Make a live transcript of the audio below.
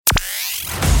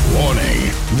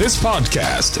This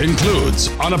podcast includes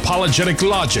unapologetic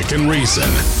logic and reason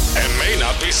and may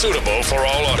not be suitable for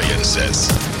all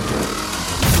audiences.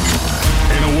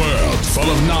 In a world full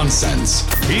of nonsense,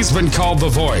 he's been called the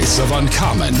voice of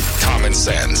uncommon common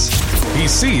sense. He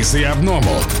sees the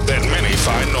abnormal that many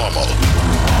find normal.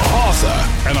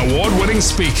 Author and award-winning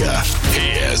speaker,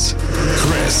 he is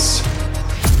Chris.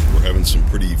 We're having some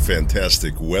pretty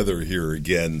fantastic weather here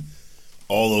again.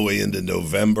 All the way into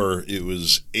November. It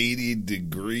was 80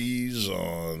 degrees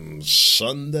on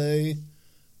Sunday.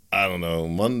 I don't know,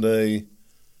 Monday,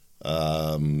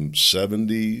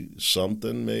 70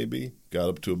 something maybe. Got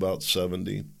up to about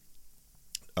 70.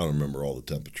 I don't remember all the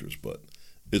temperatures, but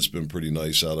it's been pretty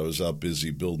nice out. I was out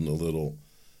busy building a little,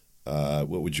 what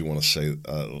would you want to say,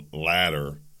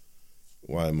 ladder.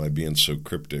 Why am I being so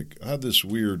cryptic? I have this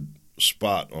weird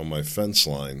spot on my fence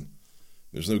line.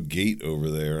 There's no gate over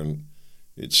there, and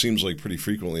it seems like pretty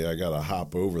frequently I got to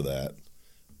hop over that,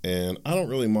 and I don't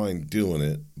really mind doing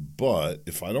it, but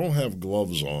if I don't have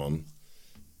gloves on,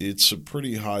 it's a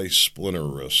pretty high splinter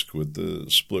risk with the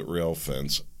split rail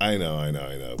fence. I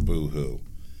know, boo-hoo.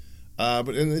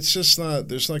 But it's just not,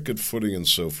 there's not good footing and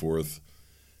so forth,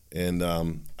 and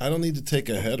I don't need to take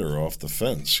a header off the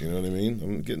fence, you know what I mean?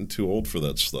 I'm getting too old for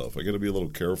that stuff. I got to be a little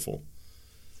careful.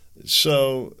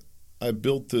 So I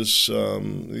built this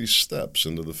these steps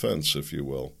into the fence, if you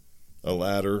will. A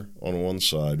ladder on one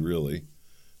side, really,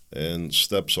 and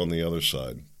steps on the other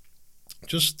side.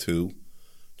 Just two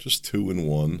in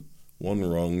one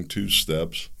rung, 2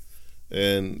 steps,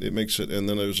 and it makes it. And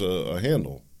then there's a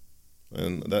handle,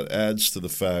 and that adds to the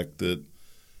fact that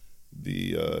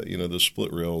the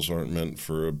split rails aren't meant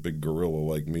for a big gorilla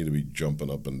like me to be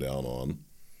jumping up and down on.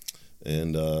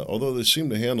 And although they seem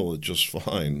to handle it just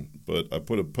fine, but I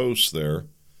put a post there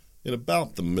in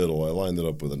about the middle. I lined it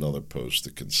up with another post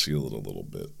to conceal it a little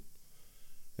bit.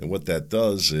 And what that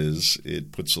does is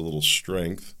it puts a little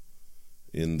strength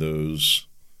in those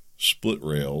split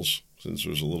rails, since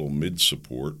there's a little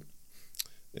mid-support,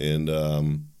 and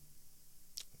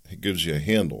it gives you a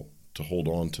handle to hold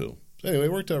on to. So anyway,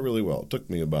 it worked out really well. It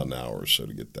took me about an hour or so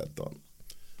to get that done.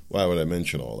 Why would I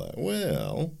mention all that?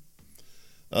 Well,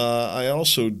 I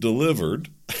also delivered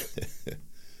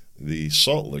the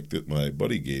salt lick that my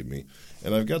buddy gave me,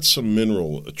 and I've got some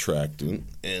mineral attractant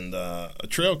and a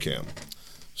trail cam.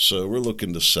 So we're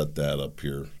looking to set that up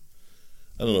here.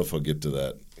 I don't know if I'll get to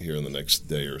that here in the next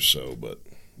day or so, but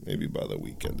maybe by the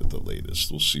weekend at the latest.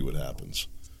 We'll see what happens.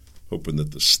 Hoping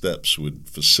that the steps would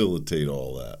facilitate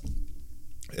all that.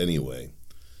 Anyway,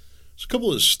 there's a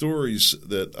couple of stories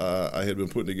that I had been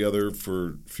putting together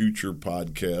for future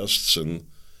podcasts, and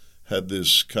had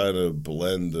this kind of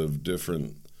blend of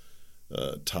different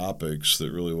topics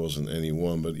that really wasn't any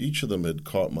one, but each of them had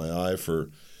caught my eye for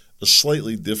a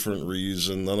slightly different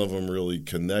reason. None of them really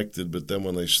connected, but then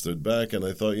when I stood back and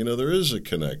I thought, there is a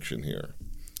connection here.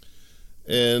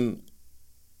 And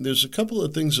there's a couple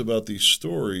of things about these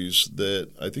stories that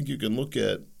I think you can look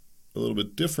at a little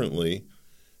bit differently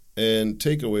and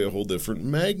take away a whole different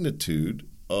magnitude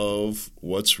of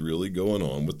what's really going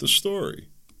on with the story.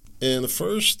 And the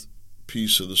first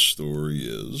piece of the story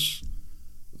is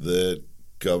that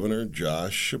Governor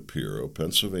Josh Shapiro,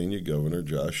 Pennsylvania Governor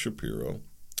Josh Shapiro,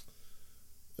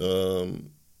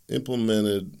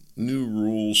 implemented new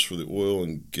rules for the oil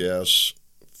and gas.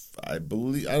 I don't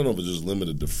know if it's just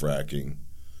limited to fracking,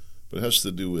 but it has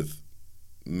to do with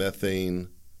methane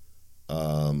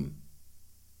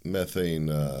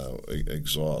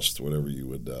exhaust, whatever you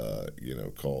would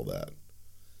call that,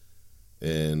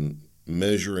 and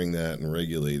measuring that and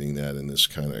regulating that in this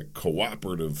kind of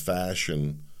cooperative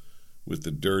fashion with the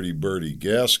dirty birdie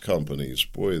gas companies.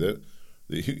 Boy,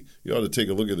 you ought to take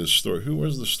a look at this story. Who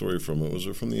was the story from? Was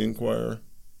it from the Inquirer?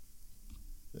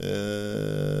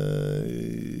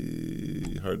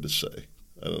 Hard to say.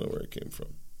 I don't know where it came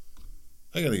from.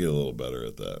 I got to get a little better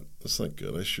at that. That's not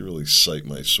good. I should really cite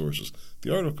my sources.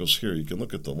 The article's here. You can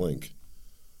look at the link.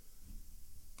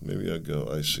 Maybe I'll go,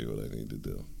 I see what I need to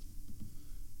do.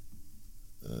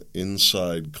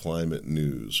 Inside Climate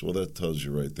News. Well, that tells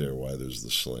you right there why there's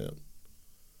the slant.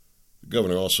 The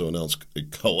governor also announced a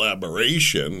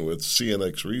collaboration with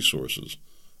CNX Resources,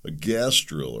 a gas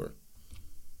driller.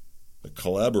 A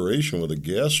collaboration with a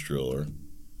gas driller?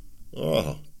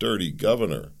 Oh, dirty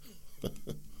governor.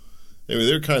 Anyway,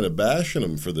 they're kind of bashing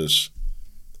him for this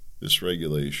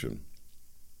regulation.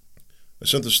 I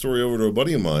sent the story over to a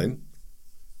buddy of mine,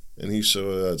 and he said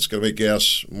it's going to make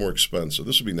gas more expensive.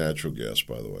 This would be natural gas,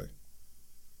 by the way.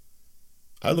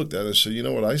 I looked at it and said, you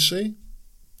know what I see?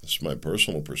 This is my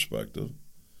personal perspective,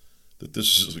 that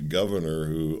this is a governor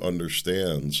who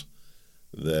understands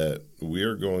that we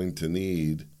are going to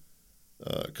need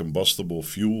combustible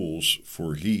fuels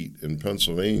for heat in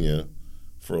Pennsylvania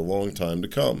for a long time to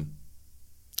come.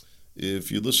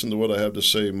 If you listen to what I have to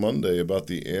say Monday about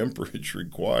the amperage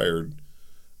required,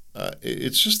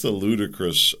 it's just a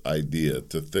ludicrous idea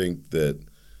to think that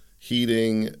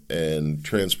heating and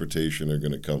transportation are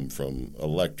going to come from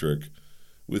electric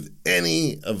with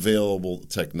any available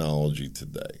technology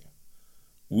today,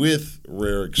 with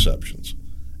rare exceptions.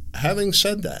 Having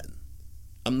said that,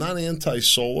 I'm not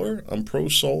anti-solar. I'm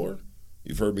pro-solar.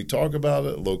 You've heard me talk about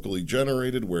it, locally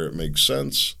generated where it makes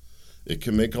sense. It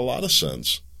can make a lot of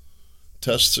sense.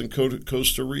 Tests in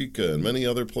Costa Rica and many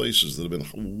other places that have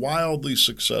been wildly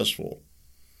successful.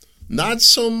 Not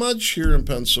so much here in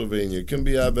Pennsylvania. It can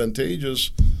be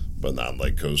advantageous, but not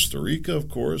like Costa Rica, of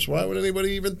course. Why would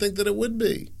anybody even think that it would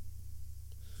be?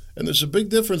 And there's a big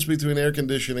difference between air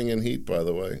conditioning and heat, by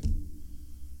the way.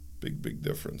 Big, big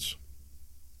difference.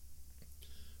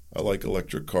 I like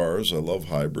electric cars. I love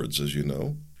hybrids, as you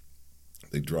know.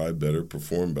 They drive better,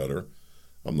 perform better.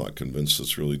 I'm not convinced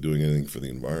it's really doing anything for the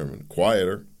environment.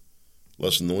 Quieter,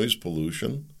 less noise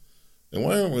pollution. And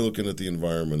why aren't we looking at the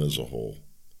environment as a whole?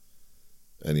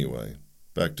 Anyway,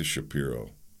 back to Shapiro.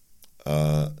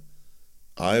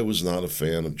 I was not a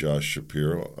fan of Josh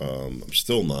Shapiro. I'm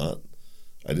still not.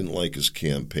 I didn't like his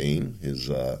campaign, his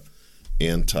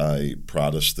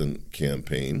anti-Protestant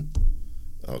campaign.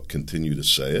 I'll continue to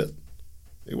say it.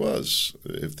 It was.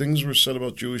 If things were said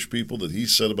about Jewish people that he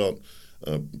said about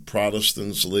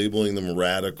Protestants, labeling them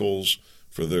radicals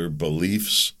for their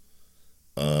beliefs,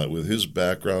 with his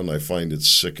background, I find it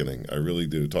sickening. I really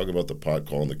do. Talk about the pot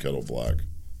calling the kettle black.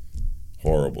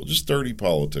 Horrible. Just dirty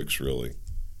politics, really.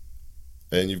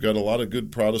 And you've got a lot of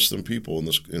good Protestant people in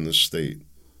this state.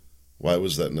 Why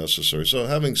was that necessary? So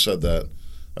having said that,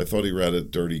 I thought he ran a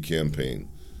dirty campaign.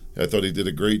 I thought he did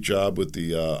a great job with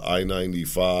the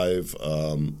I-95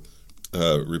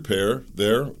 repair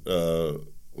there.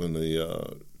 When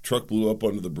the truck blew up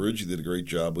under the bridge, he did a great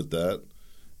job with that.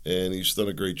 And he's done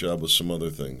a great job with some other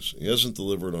things. He hasn't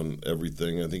delivered on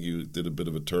everything. I think he did a bit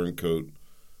of a turncoat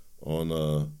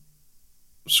on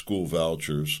school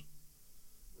vouchers.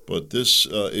 But this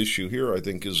issue here, I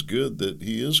think, is good that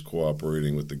he is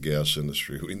cooperating with the gas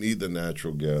industry. We need the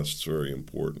natural gas. It's very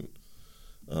important.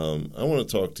 I want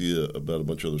to talk to you about a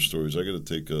bunch of other stories. I got to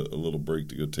take a little break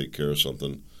to go take care of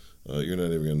something. You're not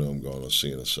even going to know I'm gone. I'll see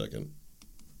you in a second.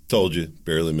 Told you.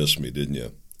 Barely missed me, didn't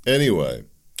you? Anyway,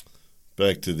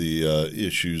 back to the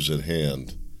issues at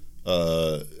hand.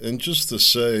 And just to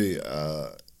say,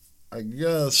 I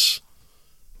guess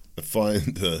I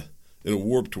find in a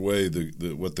warped way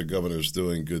what the governor's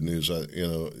doing good news.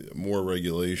 More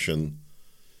regulation.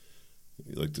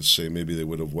 You like to say maybe they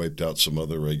would have wiped out some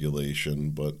other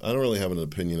regulation, but I don't really have an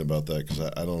opinion about that because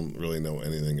I don't really know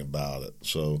anything about it.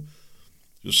 So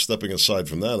just stepping aside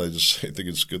from that, I think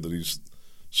it's good that he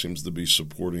seems to be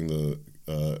supporting the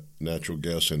natural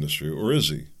gas industry. Or is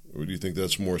he? Or do you think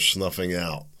that's more snuffing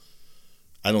out?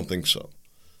 I don't think so.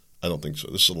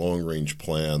 This is a long-range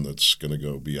plan that's going to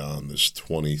go beyond this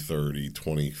 2030,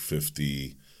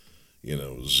 2050,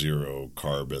 zero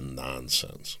carbon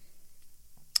nonsense.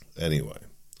 Anyway,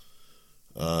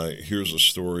 here's a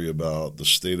story about the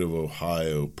state of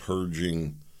Ohio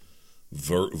purging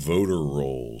voter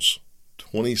rolls.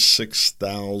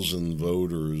 26,000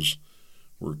 voters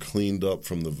were cleaned up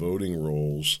from the voting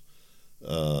rolls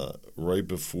right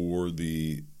before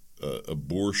the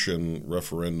abortion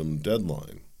referendum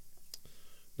deadline.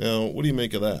 Now, what do you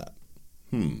make of that?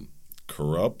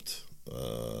 Corrupt,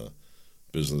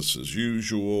 business as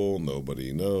usual,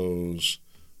 nobody knows.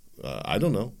 I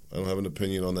don't know. I don't have an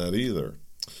opinion on that either.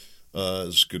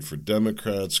 It's good for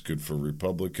Democrats, good for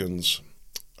Republicans.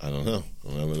 I don't know. I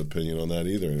don't have an opinion on that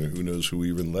either. And who knows who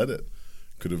even led it?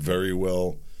 Could have very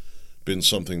well been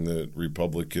something that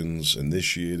Republicans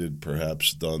initiated,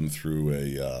 perhaps done through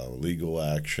a legal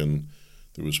action.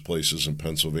 There was places in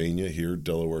Pennsylvania, here,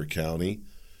 Delaware County,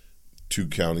 2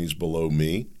 counties below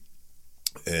me,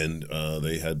 and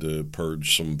they had to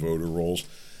purge some voter rolls.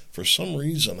 For some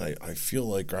reason, I feel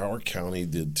like our county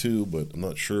did too, but I'm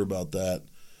not sure about that.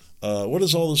 What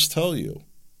does all this tell you?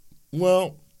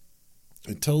 Well,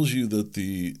 it tells you that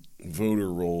the voter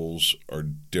rolls are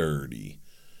dirty.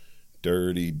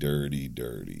 Dirty, dirty,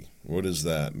 dirty. What does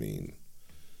that mean?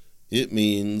 It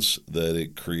means that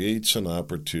it creates an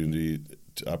opportunity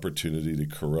to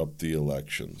corrupt the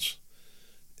elections.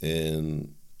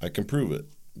 And I can prove it,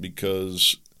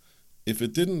 because if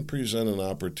it didn't present an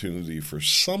opportunity for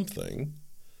something,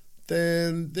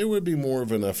 then there would be more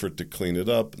of an effort to clean it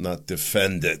up, not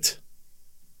defend it.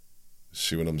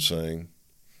 See what I'm saying?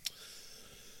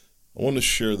 I want to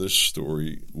share this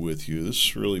story with you. This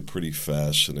is really pretty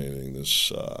fascinating.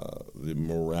 The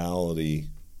morality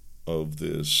of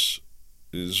this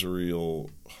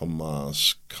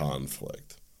Israel-Hamas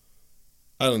conflict.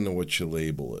 I don't know what you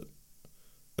label it.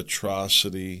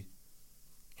 Atrocity,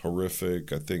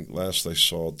 horrific. I think last I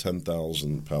saw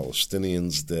 10,000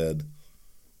 Palestinians dead.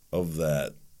 Of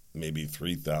that, maybe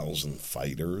 3,000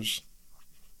 fighters.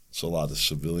 It's a lot of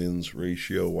civilians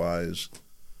ratio-wise.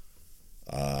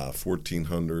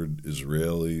 1,400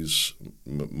 Israelis,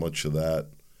 much of that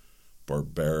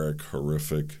barbaric,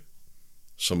 horrific.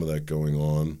 Some of that going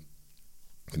on,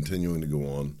 continuing to go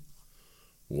on.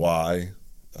 Why?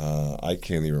 I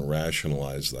can't even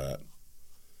rationalize that.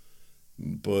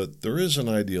 But there is an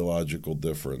ideological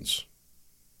difference.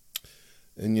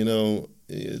 And,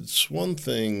 it's one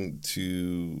thing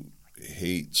to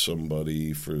hate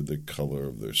somebody for the color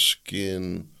of their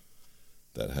skin.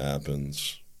 That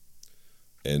happens.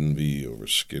 Envy over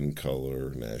skin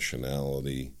color,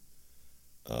 nationality.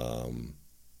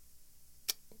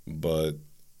 But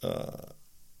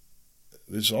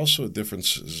there's also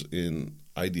differences in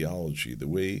ideology, the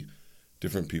way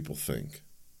different people think.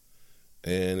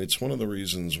 And it's one of the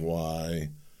reasons why,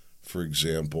 for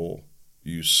example,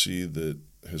 you see that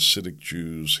Hasidic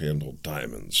Jews handle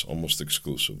diamonds almost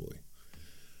exclusively.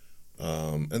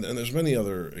 And there's many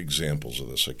other examples of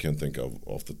this I can't think of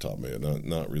off the top of my head,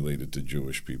 not related to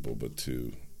Jewish people, but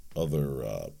to other,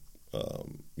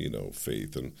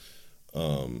 faith. And,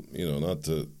 not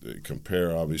to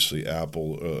compare, obviously,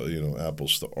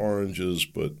 apples to oranges,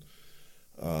 but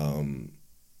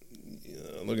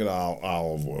look at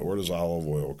olive oil. Where does olive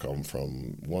oil come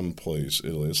from? One place,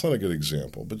 Italy. It's not a good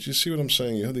example, but you see what I'm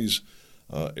saying? You have these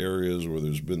areas where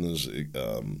there's been this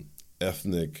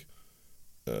ethnic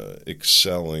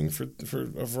excelling for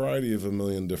a variety of a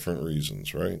million different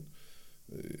reasons, right?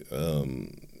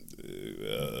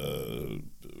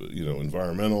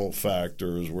 Environmental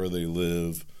factors, where they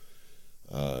live.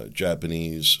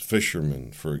 Japanese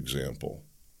fishermen, for example.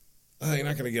 You're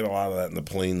not going to get a lot of that in the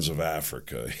plains of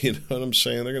Africa. You know what I'm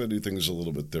saying? They're going to do things a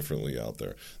little bit differently out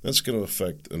there. That's going to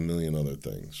affect a million other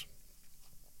things.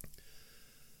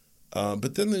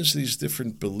 But then there's these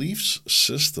different belief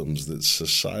systems that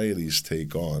societies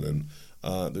take on. And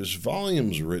there's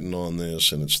volumes written on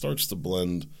this, and it starts to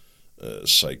blend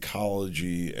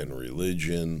psychology and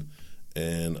religion.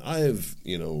 And I've,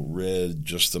 read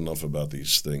just enough about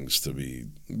these things to be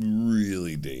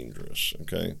really dangerous,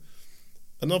 okay?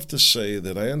 Enough to say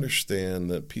that I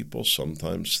understand that people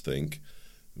sometimes think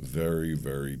very,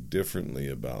 very differently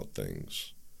about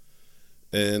things.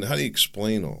 And how do you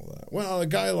explain all that? Well, a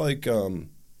guy like,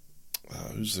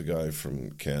 who's the guy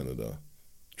from Canada?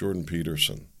 Jordan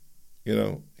Peterson.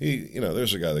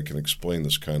 There's a guy that can explain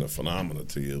this kind of phenomena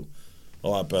to you a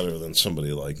lot better than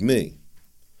somebody like me.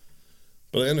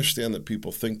 But I understand that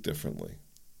people think differently.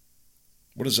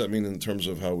 What does that mean in terms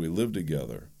of how we live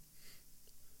together?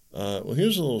 Well,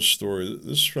 here's a little story.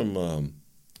 This is from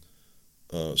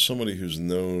somebody who's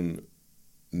known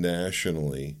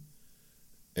nationally,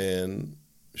 and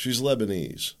she's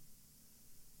Lebanese.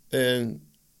 And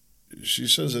she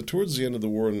says that towards the end of the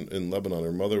war in Lebanon,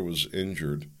 her mother was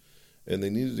injured, and they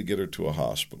needed to get her to a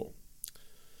hospital.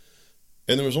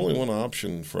 And there was only one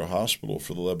option for a hospital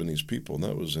for the Lebanese people, and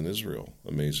that was in Israel,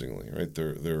 amazingly, right?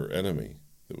 Their enemy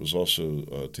that was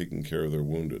also taking care of their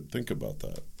wounded. Think about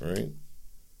that, right?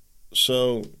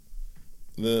 So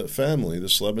the family,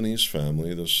 this Lebanese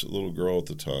family, this little girl at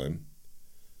the time,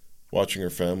 watching her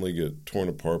family get torn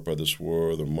apart by this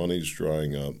war, the money's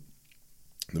drying up,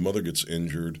 the mother gets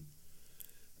injured.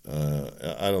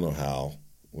 I don't know how,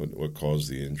 what caused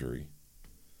the injury,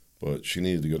 but she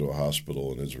needed to go to a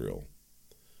hospital in Israel.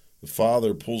 The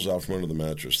father pulls out from under the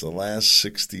mattress the last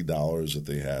 $60 that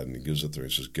they had, and he gives it to her.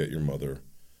 He says, "Get your mother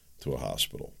to a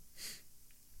hospital."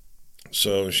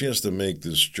 So she has to make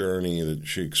this journey that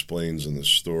she explains in this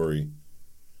story.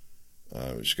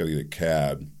 She's got to get a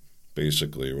cab,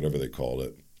 basically, or whatever they called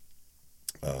it,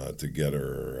 to get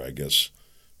her, I guess,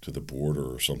 to the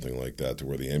border or something like that, to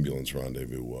where the ambulance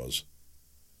rendezvous was.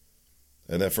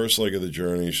 And that first leg of the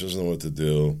journey, she doesn't know what to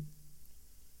do.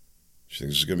 She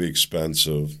thinks it's going to be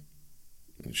expensive.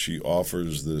 And she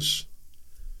offers this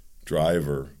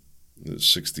driver this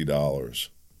 $60.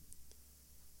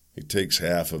 He takes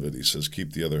half of it. He says,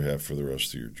 "Keep the other half for the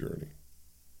rest of your journey."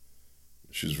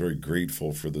 She's very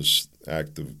grateful for this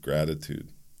act of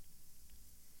gratitude.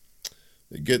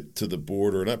 They get to the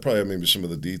border, and I probably have maybe some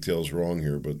of the details wrong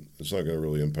here, but it's not going to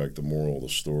really impact the moral of the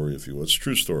story, if you will. It's a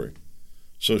true story.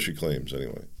 So she claims,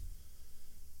 anyway.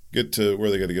 Get to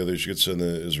where they got to go. She gets in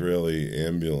the Israeli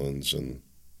ambulance, and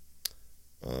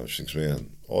She thinks,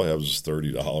 man, all I have is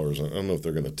 $30. I don't know if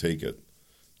they're going to take it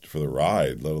for the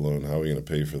ride, let alone how are we going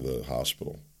to pay for the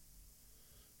hospital.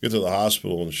 Get to the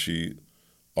hospital, and she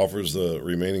offers the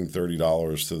remaining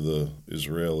 $30 to the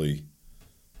Israeli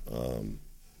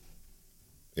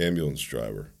ambulance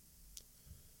driver.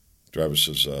 The driver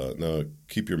says, no,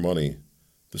 keep your money.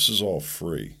 This is all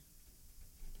free.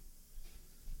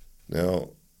 Now,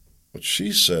 what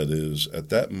she said is, at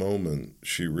that moment,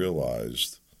 she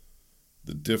realized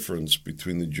the difference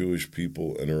between the Jewish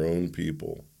people and her own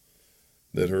people,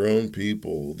 that her own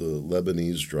people, the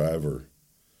Lebanese driver,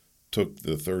 took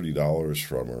the $30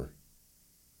 from her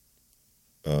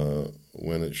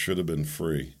when it should have been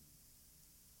free.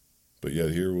 But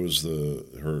yet here was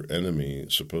her enemy,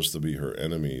 supposed to be her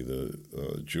enemy,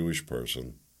 the Jewish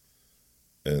person,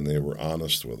 and they were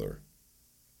honest with her.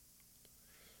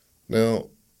 Now,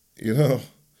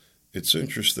 it's an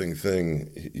interesting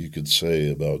thing you could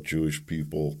say about Jewish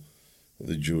people,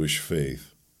 the Jewish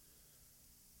faith.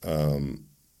 But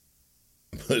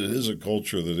it is a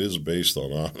culture that is based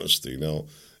on honesty. Now,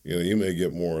 you may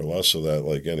get more or less of that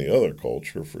like any other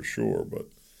culture for sure, but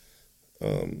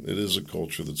it is a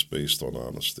culture that's based on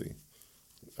honesty.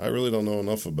 I really don't know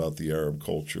enough about the Arab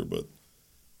culture, but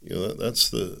that's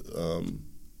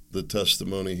the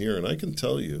testimony here. And I can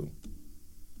tell you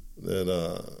that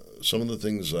some of the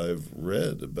things I've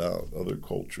read about other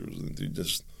cultures, they're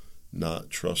just not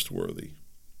trustworthy.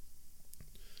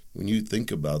 When you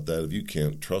think about that, if you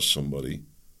can't trust somebody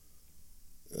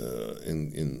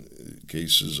in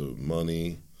cases of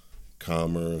money,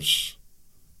 commerce,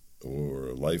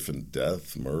 or life and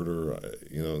death, murder,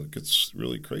 it gets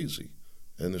really crazy.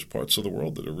 And there's parts of the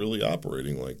world that are really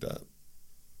operating like that.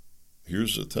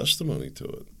 Here's a testimony to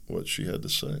it, what she had to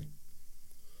say.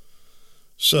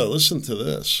 So listen to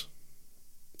this.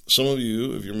 Some of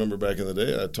you, if you remember back in the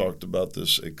day, I talked about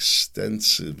this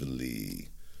extensively.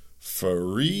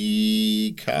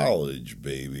 Free college,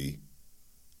 baby.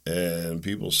 And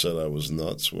people said I was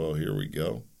nuts. Well, here we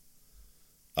go.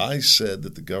 I said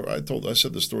that I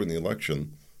said the story in the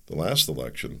election, the last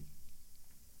election,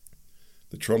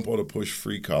 that Trump ought to push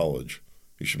free college.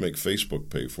 He should make Facebook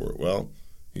pay for it. Well,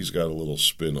 he's got a little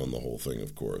spin on the whole thing,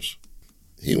 of course.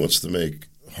 He wants to make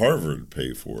Harvard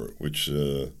pay for it, which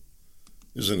is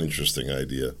an interesting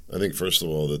idea. I think, first of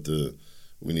all, that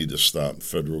we need to stop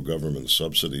federal government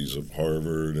subsidies of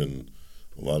Harvard and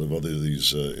a lot of other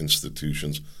these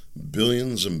institutions.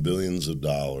 Billions and billions of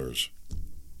dollars.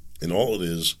 And all it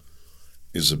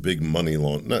is a big money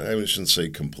laundering. I shouldn't say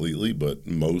completely, but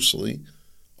mostly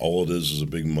all it is a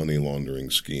big money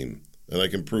laundering scheme. And I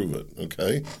can prove it,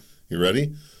 okay? You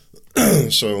ready?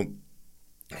 So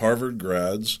Harvard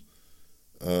grads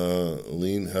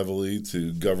lean heavily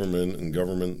to government and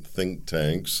government think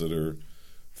tanks that are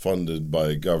funded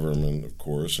by government, of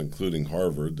course, including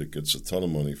Harvard, that gets a ton of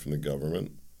money from the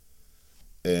government.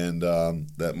 And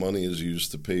that money is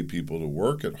used to pay people to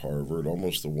work at Harvard,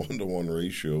 almost a 1-to-1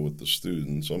 ratio with the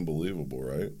students. Unbelievable,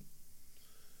 right?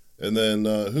 And then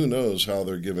who knows how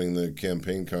they're giving the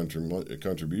campaign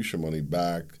contribution money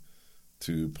back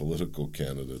to political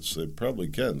candidates. They probably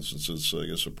can, since it's, I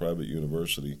guess, a private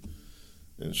university.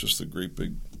 And it's just a great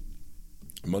big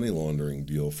money laundering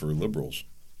deal for liberals.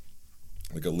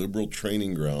 Like a liberal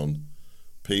training ground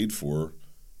paid for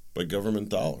by government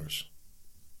dollars.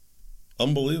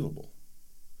 Unbelievable.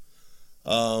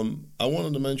 I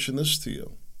wanted to mention this to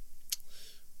you.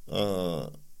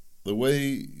 The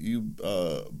way you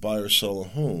buy or sell a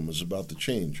home is about to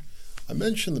change. I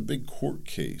mentioned the big court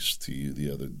case to you the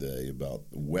other day about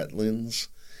wetlands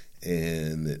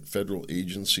and that federal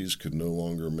agencies could no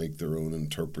longer make their own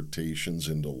interpretations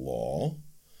into law.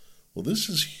 Well, this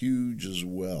is huge as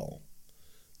well.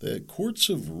 The courts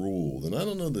have ruled, and I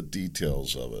don't know the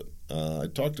details of it. I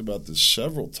talked about this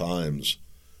several times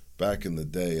back in the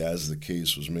day as the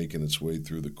case was making its way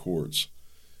through the courts.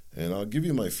 And I'll give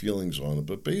you my feelings on it.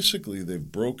 But basically,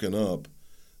 they've broken up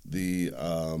the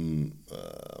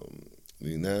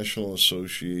National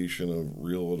Association of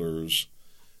Realtors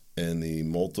and the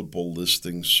multiple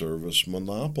listing service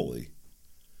monopoly.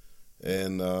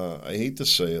 And I hate to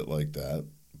say it like that,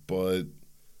 but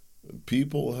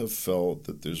people have felt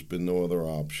that there's been no other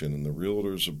option, and the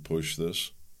realtors have pushed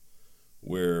this,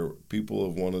 where people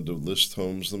have wanted to list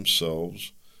homes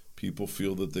themselves. People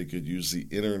feel that they could use the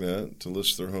internet to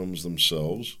list their homes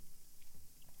themselves.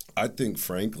 I think,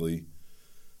 frankly,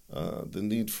 the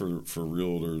need for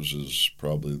realtors is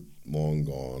probably long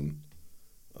gone.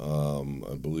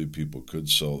 I believe people could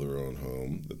sell their own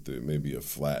home, that there may be a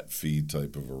flat fee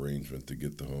type of arrangement to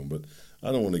get the home, but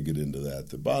I don't want to get into that.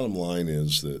 The bottom line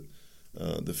is that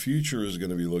the future is going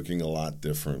to be looking a lot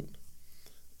different.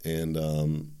 And,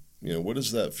 what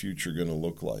is that future going to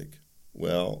look like?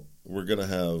 Well, we're going to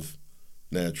have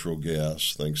natural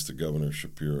gas, thanks to Governor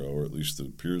Shapiro, or at least it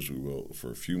appears we will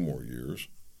for a few more years.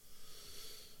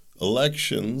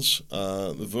 Elections,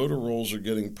 the voter rolls are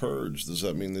getting purged. Does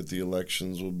that mean that the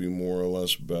elections will be more or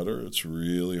less better? It's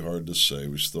really hard to say.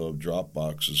 We still have drop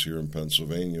boxes here in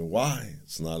Pennsylvania. Why?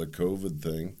 It's not a COVID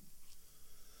thing.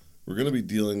 We're going to be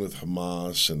dealing with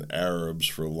Hamas and Arabs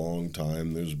for a long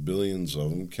time. There's billions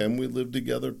of them. Can we live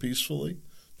together peacefully?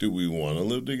 Do we want to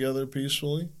live together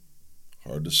peacefully?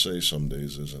 Hard to say some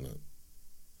days, isn't it?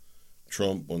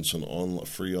 Trump wants a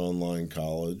free online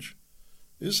college.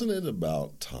 Isn't it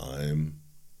about time?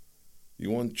 You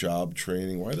want job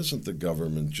training? Why doesn't the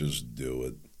government just do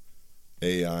it?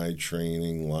 AI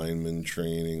training, lineman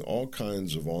training, all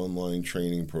kinds of online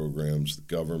training programs, the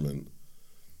government,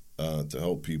 to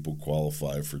help people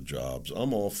qualify for jobs.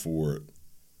 I'm all for it.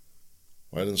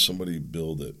 Why didn't somebody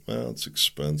build it? Well, it's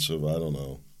expensive. I don't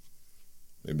know.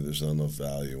 Maybe there's not enough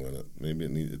value in it. Maybe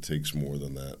it takes more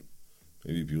than that.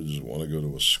 Maybe people just want to go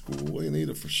to a school. Well, you need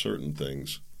it for certain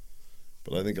things.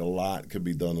 But I think a lot could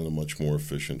be done in a much more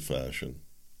efficient fashion.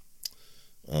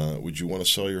 Would you want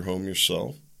to sell your home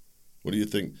yourself? What do you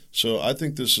think? So I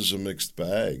think this is a mixed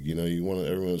bag. You want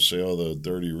everyone to say, oh, the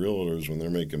dirty realtors when they're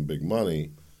making big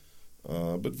money.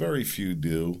 But very few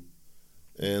do.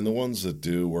 And the ones that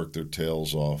do work their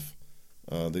tails off.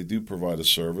 They do provide a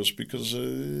service because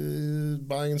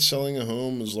buying and selling a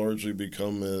home has largely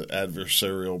become an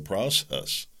adversarial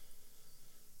process.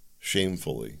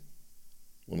 Shamefully.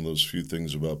 One of those few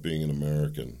things about being an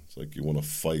American. It's like you want to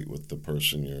fight with the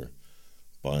person you're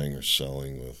buying or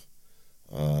selling with.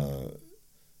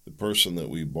 The person that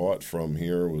we bought from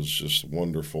here was just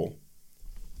wonderful.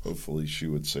 Hopefully she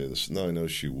would say this. No, I know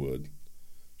she would.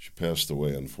 She passed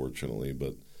away, unfortunately,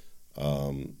 but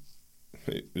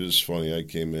it was funny. I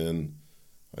came in.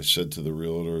 I said to the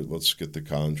realtor, let's get the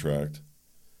contract.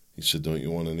 He said, don't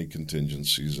you want any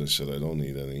contingencies? I said, I don't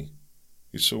need any.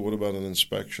 He said, what about an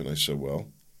inspection? I said, well,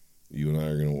 you and I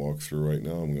are going to walk through right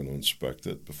now. I'm going to inspect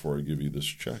it before I give you this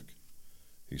check.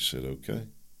 He said, okay.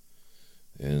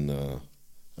 And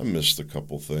I missed a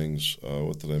couple things.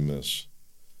 What did I miss?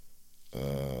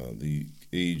 The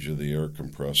age of the air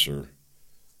compressor,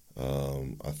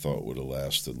 I thought would have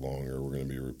lasted longer. We're going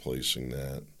to be replacing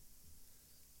that.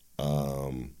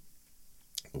 The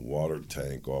water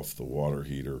tank off the water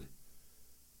heater,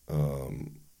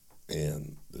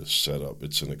 and the setup.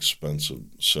 It's an expensive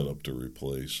setup to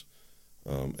replace.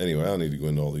 Anyway, I don't need to go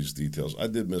into all these details. I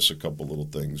did miss a couple little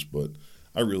things, but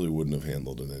I really wouldn't have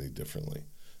handled it any differently.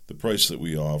 The price that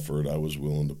we offered, I was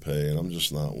willing to pay, and I'm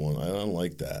just not one. I don't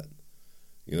like that.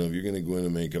 If you're going to go in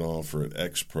and make an offer at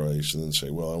X price and then say,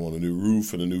 well, I want a new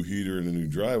roof and a new heater and a new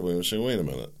driveway, I would say, wait a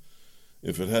minute.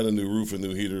 If it had a new roof, a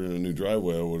new heater, and a new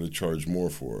driveway, I would have charged more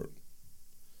for it.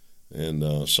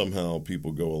 And somehow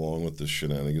people go along with the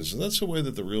shenanigans. And that's the way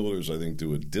that the realtors, I think,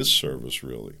 do a disservice,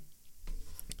 really.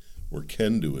 Or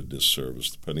can do a disservice,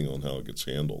 depending on how it gets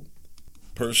handled.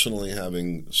 Personally,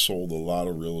 having sold a lot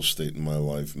of real estate in my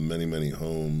life, many, many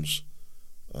homes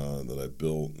that I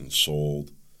built and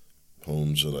sold,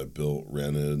 homes that I built,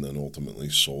 rented, and then ultimately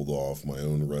sold off, my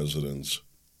own residence.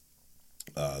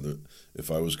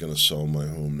 If I was going to sell my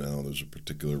home now, there's a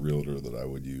particular realtor that I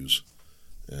would use,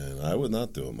 and I would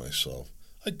not do it myself.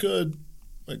 I could.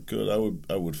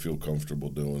 I would feel comfortable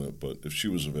doing it, but if she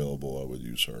was available, I would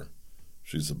use her.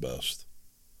 She's the best.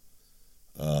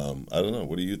 I don't know.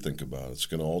 What do you think about it? It's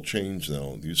going to all change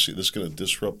now. You see, this is going to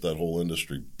disrupt that whole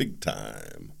industry big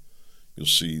time. You'll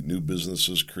see new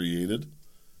businesses created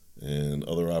and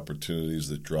other opportunities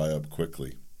that dry up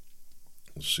quickly.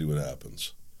 We'll see what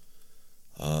happens.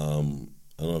 I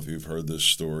don't know if you've heard this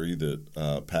story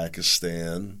that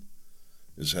Pakistan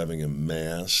is having a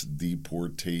mass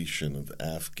deportation of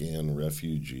Afghan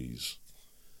refugees.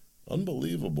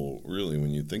 Unbelievable, really,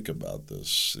 when you think about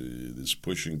this. It's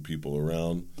pushing people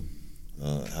around.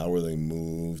 How are they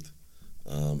moved?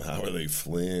 How are they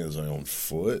fleeing? Is they on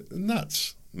foot?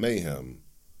 Nuts. Mayhem.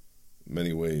 In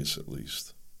many ways, at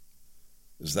least.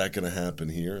 Is that going to happen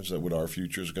here? Is that what our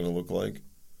future is going to look like?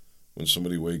 When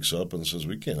somebody wakes up and says,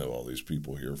 we can't have all these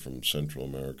people here from Central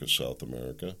America, South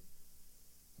America.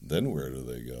 Then where do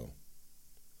they go?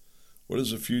 What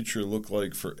does the future look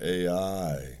like for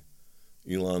AI?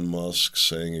 Elon Musk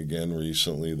saying again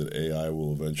recently that AI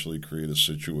will eventually create a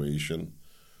situation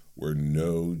where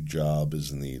no job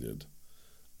is needed.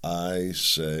 I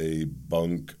say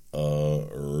bunk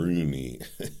Rooney.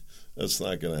 That's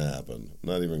not going to happen.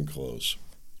 Not even close.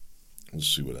 We'll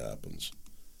see what happens.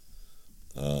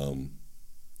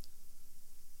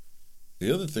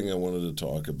 The other thing I wanted to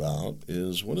talk about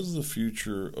is, what does the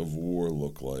future of war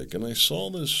look like? And I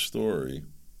saw this story,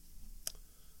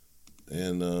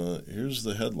 and here's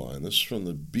the headline. This is from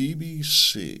the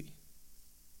BBC.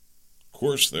 Of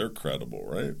course, they're credible,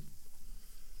 right?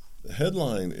 The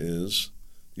headline is,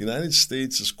 the United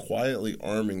States is quietly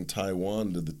arming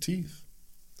Taiwan to the teeth.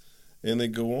 And they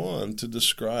go on to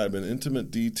describe in intimate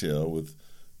detail with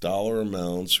dollar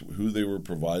amounts, who they were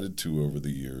provided to over the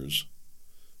years,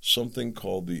 something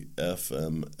called the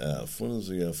FMF. What does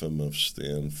the FMF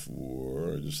stand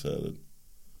for? I just had it.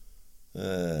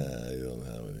 I don't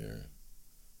have it here.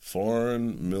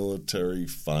 Foreign Military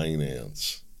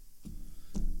Finance.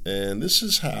 And this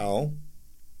is how,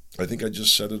 I think I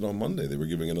just said it on Monday, they were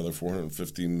giving another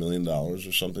 $450 million or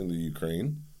something to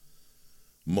Ukraine.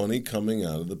 Money coming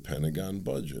out of the Pentagon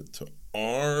budget to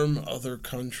arm other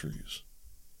countries.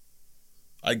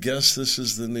 I guess this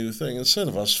is the new thing. Instead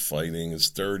of us fighting, it's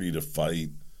dirty to fight.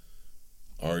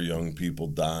 Our young people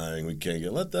dying, we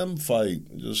can't let them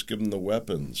fight. Just give them the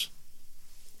weapons.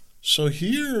 So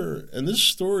here, and this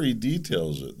story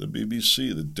details it, the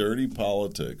BBC, the dirty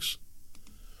politics,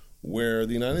 where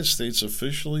the United States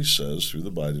officially says through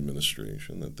the Biden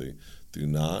administration that they do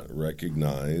not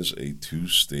recognize a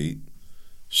two-state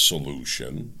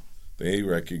solution. They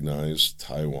recognize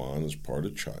Taiwan as part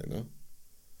of China,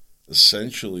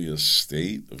 essentially a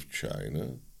state of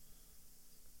China,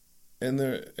 and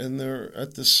they're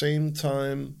at the same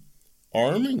time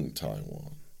arming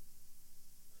Taiwan.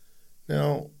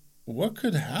 Now, what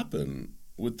could happen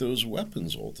with those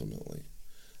weapons ultimately?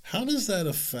 How does that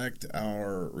affect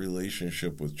our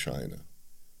relationship with China?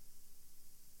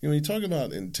 When you talk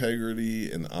about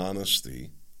integrity and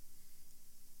honesty,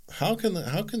 how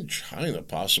can China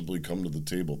possibly come to the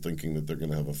table thinking that they're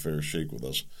going to have a fair shake with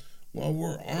us while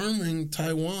we're arming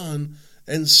Taiwan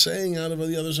and saying out of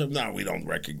the other side, no, we don't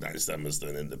recognize them as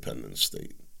an independent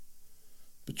state.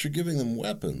 But you're giving them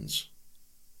weapons.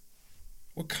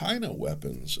 What kind of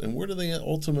weapons? And where do they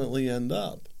ultimately end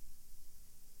up?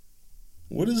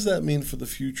 What does that mean for the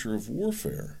future of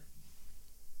warfare?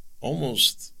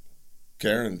 Almost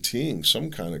guaranteeing some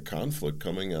kind of conflict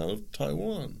coming out of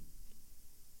Taiwan.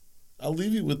 I'll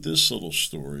leave you with this little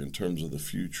story in terms of the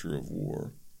future of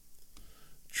war.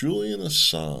 Julian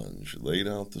Assange laid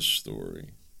out the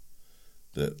story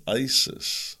that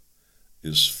ISIS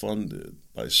is funded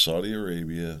by Saudi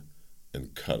Arabia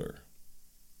and Qatar.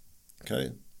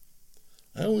 Okay?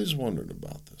 I always wondered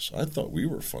about this. I thought we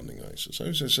were funding ISIS.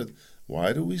 I said,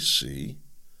 why do we see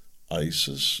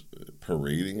ISIS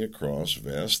parading across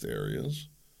vast areas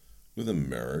with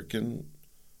American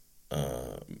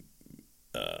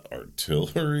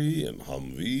artillery and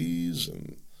Humvees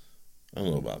and I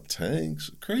don't know about tanks?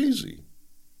 Crazy.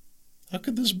 How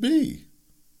could this be?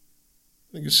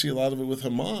 I think you see a lot of it with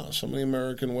Hamas. How many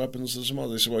American weapons does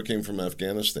Hamas? They say, well, it came from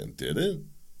Afghanistan. Did it?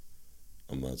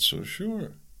 I'm not so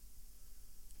sure.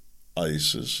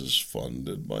 ISIS is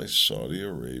funded by Saudi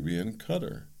Arabia and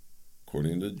Qatar,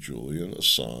 according to Julian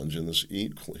Assange in this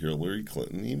Hillary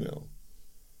Clinton email.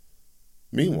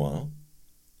 Meanwhile,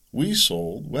 we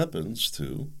sold weapons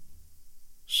to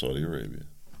Saudi Arabia.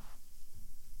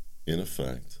 In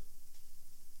effect,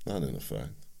 not in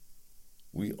effect,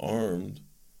 we armed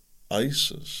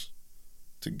ISIS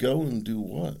to go and do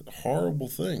what? Horrible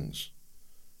things,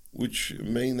 which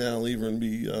may now even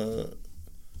be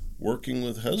working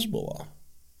with Hezbollah.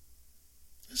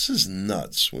 This is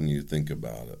nuts when you think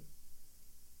about it.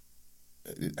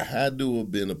 It had to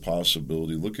have been a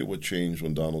possibility. Look at what changed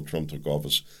when Donald Trump took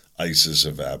office. ISIS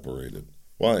evaporated.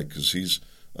 Why? Because he's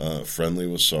friendly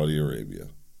with Saudi Arabia.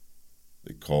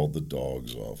 They called the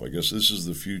dogs off. I guess this is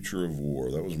the future of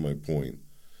war. That was my point,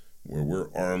 where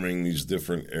we're arming these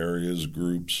different areas,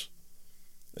 groups,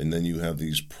 and then you have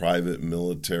these private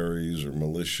militaries or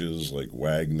militias like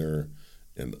Wagner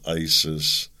and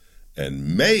ISIS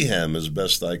and mayhem, as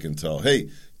best I can tell.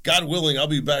 Hey, God willing, I'll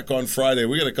be back on Friday.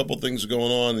 We got a couple things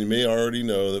going on. You may already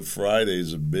know that Friday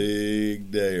is a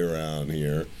big day around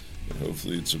here, and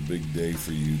hopefully it's a big day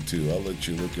for you too. I'll let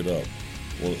you look it up.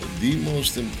 Well, the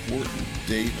most important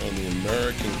date on the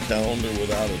American calendar,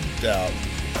 without a doubt.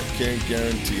 I can't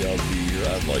guarantee I'll be here.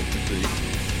 I'd like to be.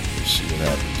 We'll see what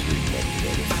happens. Leading up to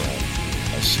that. If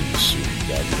not, I'll see you soon.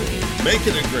 God willing. Make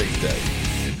it a great day.